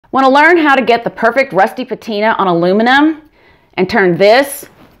Want to learn how to get the perfect rusty patina on aluminum and turn this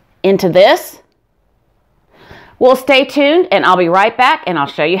into this? Well, stay tuned and I'll be right back and I'll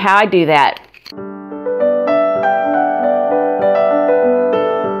show you how I do that.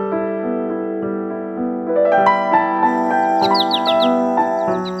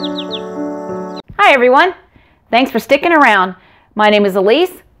 Hi everyone, thanks for sticking around. My name is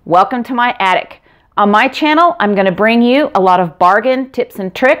Elise. Welcome to my attic. On my channel, I'm going to bring you a lot of bargain tips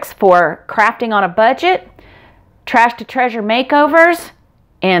and tricks for crafting on a budget, trash to treasure makeovers,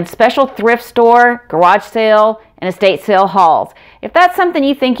 and special thrift store, garage sale, and estate sale hauls. If that's something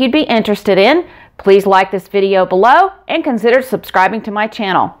you think you'd be interested in, please like this video below and consider subscribing to my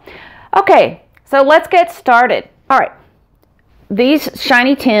channel. Okay, so let's get started. All right. These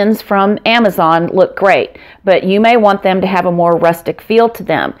shiny tins from Amazon look great, but you may want them to have a more rustic feel to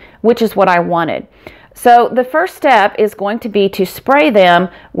them, which is what I wanted. So the first step is going to be to spray them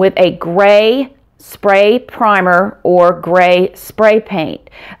with a gray spray primer or gray spray paint.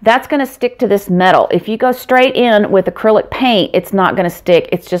 That's going to stick to this metal. If you go straight in with acrylic paint, it's not going to stick.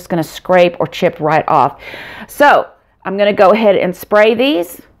 It's just going to scrape or chip right off. So I'm going to go ahead and spray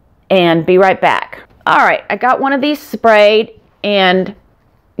these and be right back. All right, I got one of these sprayed. And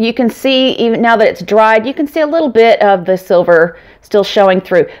you can see, even now that it's dried, you can see a little bit of the silver still showing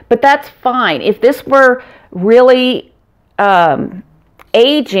through. But that's fine. If this were really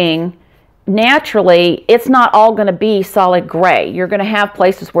aging naturally, it's not all going to be solid gray. You're going to have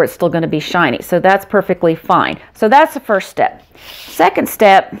places where it's still going to be shiny. So that's perfectly fine. So that's the first step. Second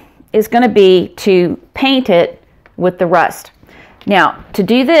step is going to be to paint it with the rust. Now, to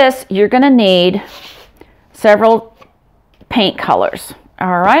do this, you're going to need several paint colors.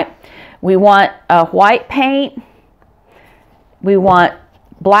 All right, we want a white paint, we want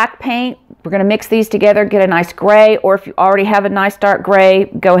black paint. We're going to mix these together, get a nice gray, or if you already have a nice dark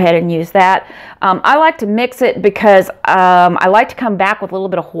gray, go ahead and use that. I like to mix it because I like to come back with a little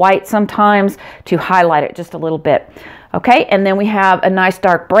bit of white sometimes to highlight it just a little bit. Okay, and then we have a nice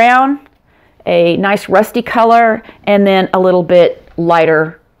dark brown, a nice rusty color, and then a little bit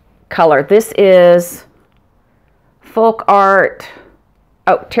lighter color. This is folk art,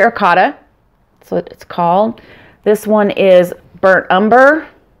 terracotta, that's what it's called. This one is burnt umber,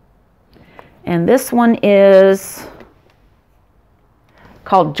 and this one is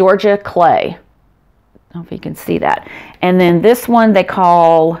called Georgia clay. I don't know if you can see that. And then this one they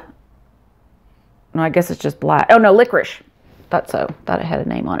call, no, I guess it's just black. Oh no, licorice. Thought so. Thought it had a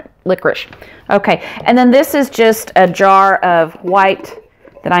name on it. Licorice. Okay, and then this is just a jar of white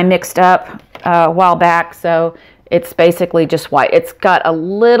that I mixed up a while back, so it's basically just white. It's got a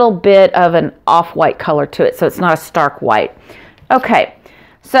little bit of an off-white color to it, so it's not a stark white. Okay,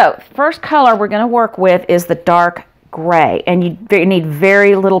 so first color we're going to work with is the dark gray, and you need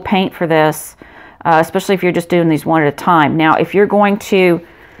very little paint for this, especially if you're just doing these one at a time. Now, if you're going to,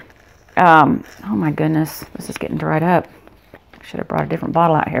 oh my goodness, this is getting dried up. I should have brought a different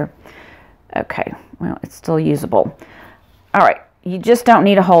bottle out here. Okay, well, it's still usable. All right, you just don't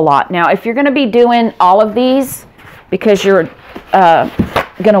need a whole lot. Now, if you're going to be doing all of these, because you're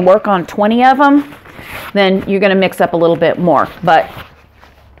going to work on 20 of them, then you're going to mix up a little bit more. But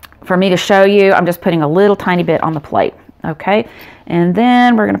for me to show you, I'm just putting a little tiny bit on the plate. Okay, and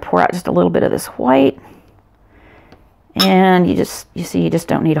then we're going to pour out just a little bit of this white. And you see, you just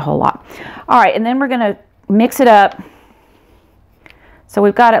don't need a whole lot. All right, and then we're going to mix it up. So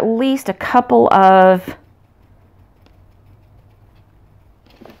we've got at least a couple of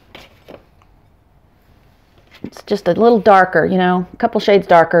it's just a little darker, you know, a couple shades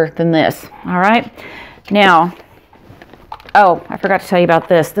darker than this. All right. Now, oh, I forgot to tell you about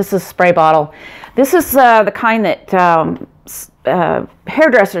this. This is a spray bottle. This is the kind that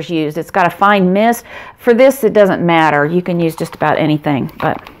hairdressers use. It's got a fine mist. For this, it doesn't matter. You can use just about anything,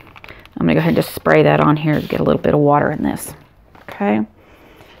 but I'm going to go ahead and just spray that on here to get a little bit of water in this. Okay.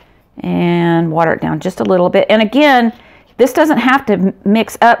 And water it down just a little bit. And again, this doesn't have to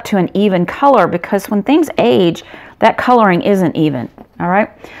mix up to an even color because when things age, that coloring isn't even. All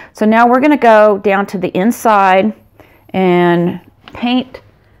right. So now we're going to go down to the inside and paint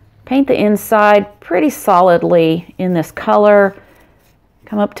the inside pretty solidly in this color.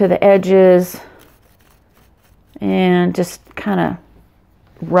 Come up to the edges and just kind of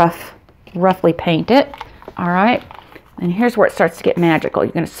roughly paint it. All right. And here's where it starts to get magical.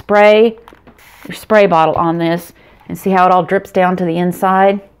 You're going to spray your spray bottle on this. And see how it all drips down to the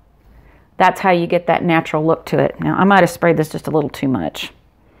inside? That's how you get that natural look to it. Now, I might have sprayed this just a little too much.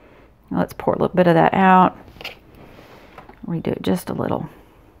 Now, let's pour a little bit of that out. Redo it just a little.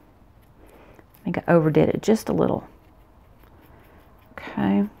 I think I overdid it just a little.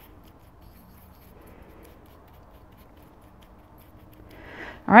 Okay.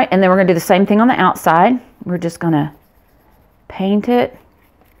 All right, and then we're going to do the same thing on the outside. We're just going to paint it.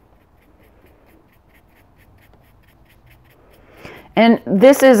 And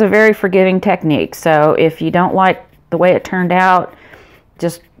this is a very forgiving technique, so if you don't like the way it turned out,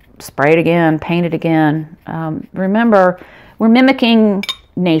 just spray it again, paint it again. Remember, we're mimicking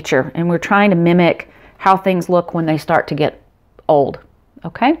nature, and we're trying to mimic how things look when they start to get old.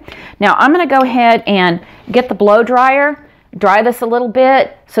 Okay, now I'm going to go ahead and get the blow dryer, dry this a little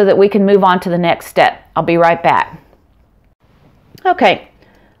bit so that we can move on to the next step. I'll be right back. Okay,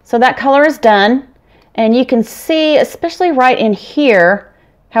 so that color is done, and you can see, especially right in here,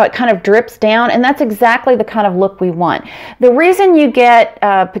 how it kind of drips down, and that's exactly the kind of look we want. The reason you get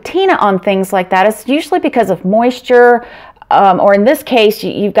patina on things like that is usually because of moisture, or in this case,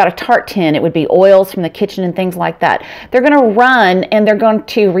 you've got a tart tin. It would be oils from the kitchen and things like that. They're going to run and they're going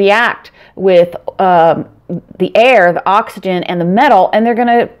to react with the air, the oxygen, and the metal, and they're going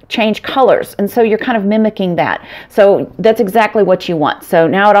to change colors. And so you're kind of mimicking that. So that's exactly what you want. So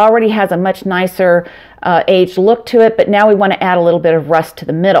now it already has a much nicer aged look to it, but now we want to add a little bit of rust to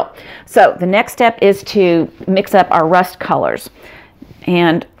the middle. So the next step is to mix up our rust colors.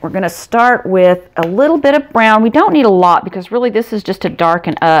 And we're going to start with a little bit of brown. We don't need a lot because really this is just to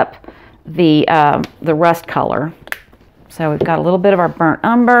darken up the rust color. So we've got a little bit of our burnt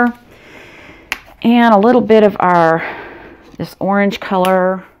umber and a little bit of this orange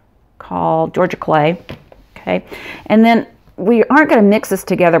color called Georgia clay. Okay, and then we aren't going to mix this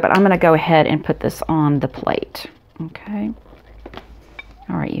together, but I'm going to go ahead and put this on the plate. Okay.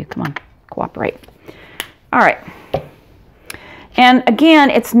 All right, you come on, cooperate. All right. And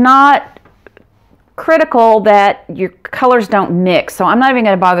again, it's not critical that your colors don't mix, so I'm not even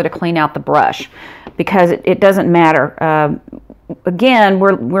going to bother to clean out the brush because it doesn't matter. Again,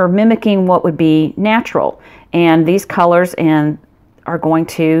 we're mimicking what would be natural, and these colors are going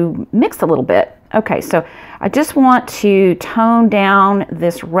to mix a little bit. Okay, so I just want to tone down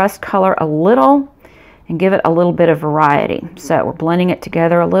this rust color a little and give it a little bit of variety. So we're blending it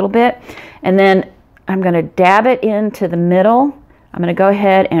together a little bit, and then I'm going to dab it into the middle. I'm going to go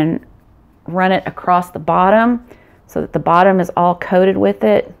ahead and run it across the bottom so that the bottom is all coated with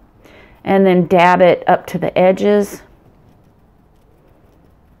it, and then dab it up to the edges.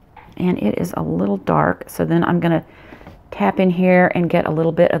 And it is a little dark, so then I'm going to tap in here and get a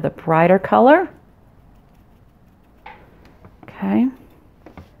little bit of the brighter color. Okay.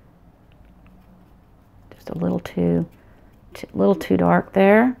 Just a little too dark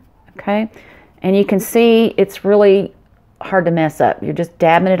there. Okay. And you can see it's really hard to mess up. You're just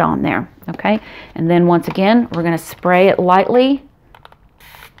dabbing it on there. Okay. And then once again, we're going to spray it lightly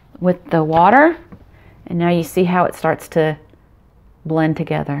with the water. And now you see how it starts to blend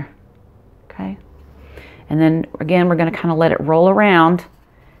together. Okay. And then again, we're going to kind of let it roll around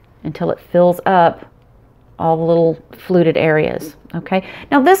until it fills up all the little fluted areas. Okay.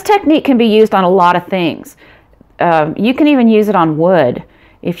 Now this technique can be used on a lot of things. You can even use it on wood.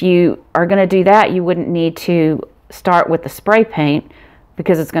 If you are going to do that, you wouldn't need to start with the spray paint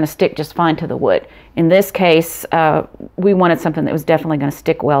because it's going to stick just fine to the wood. In this case, we wanted something that was definitely going to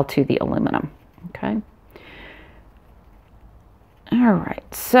stick well to the aluminum. Okay. All right.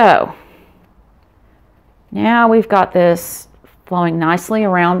 So now we've got this flowing nicely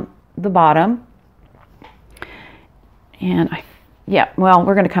around the bottom. And well,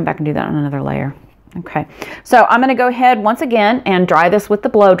 we're going to come back and do that on another layer. Okay, so I'm going to go ahead once again and dry this with the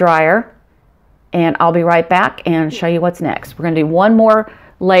blow dryer, and I'll be right back and show you what's next. We're going to do one more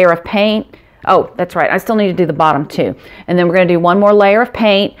layer of paint. Oh, that's right, I still need to do the bottom too. And then we're going to do one more layer of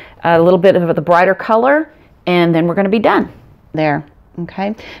paint, a little bit of the brighter color, and then we're going to be done there.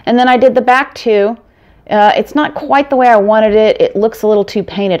 Okay, and then I did the back too. It's not quite the way I wanted it. It looks a little too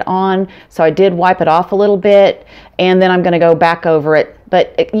painted on, so I did wipe it off a little bit, and then I'm going to go back over it.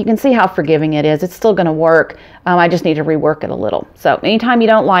 But you can see how forgiving it is. It's still going to work. I just need to rework it a little. So anytime you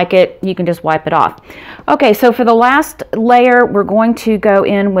don't like it, you can just wipe it off. Okay, so for the last layer, we're going to go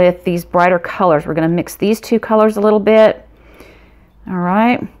in with these brighter colors. We're going to mix these two colors a little bit. All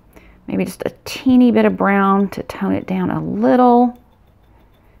right, maybe just a teeny bit of brown to tone it down a little.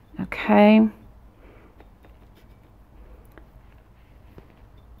 Okay.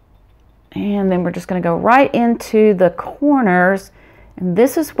 And then we're just going to go right into the corners, and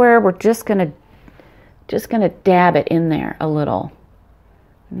this is where we're just going to dab it in there a little.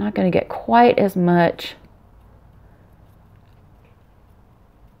 I'm not going to get quite as much.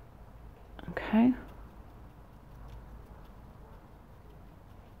 Okay.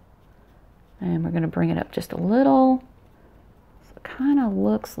 And we're going to bring it up just a little. So it kind of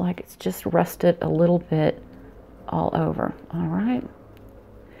looks like it's just rusted a little bit all over. All right.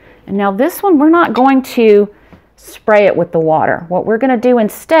 And now this one, we're not going to spray it with the water. What we're going to do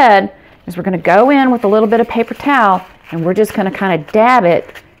instead is we're going to go in with a little bit of paper towel, and we're just going to kind of dab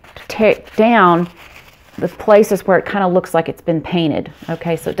it to take down the places where it kind of looks like it's been painted.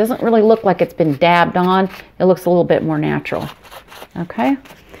 Okay, so it doesn't really look like it's been dabbed on. It looks a little bit more natural. Okay,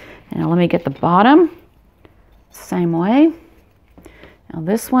 now let me get the bottom. Same way. Now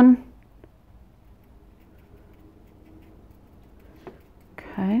this one.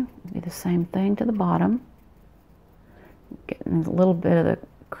 Okay, do the same thing to the bottom. Getting a little bit of the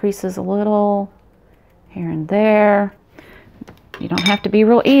creases a little here and there. You don't have to be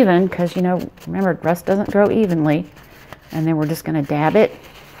real even because, you know, remember, rust doesn't grow evenly. And then we're just going to dab it.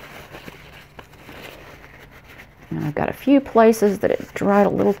 And I've got a few places that it dried a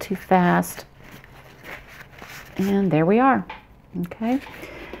little too fast. And there we are. Okay.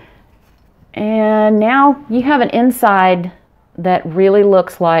 And now you have an inside that really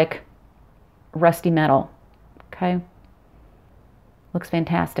looks like rusty metal. Okay. Looks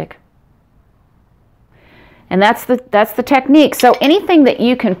fantastic. And that's the technique. So anything that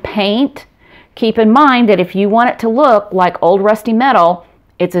you can paint, keep in mind that if you want it to look like old rusty metal,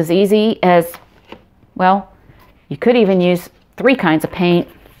 it's as easy as, well, you could even use 3 kinds of paint,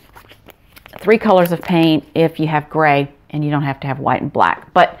 3 colors of paint if you have gray, and you don't have to have white and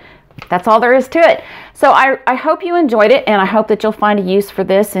black. But that's all there is to it. So I hope you enjoyed it, and I hope that you'll find a use for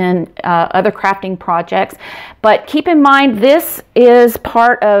this in other crafting projects. But keep in mind, this is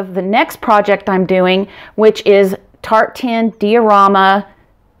part of the next project I'm doing, which is tart tin diorama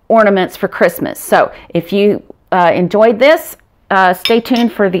ornaments for Christmas. So if you enjoyed this, stay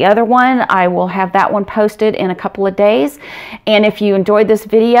tuned for the other one. I will have that one posted in a couple of days. And if you enjoyed this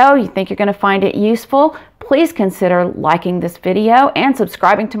video, you think you're going to find it useful, please consider liking this video and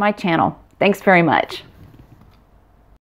subscribing to my channel. Thanks very much.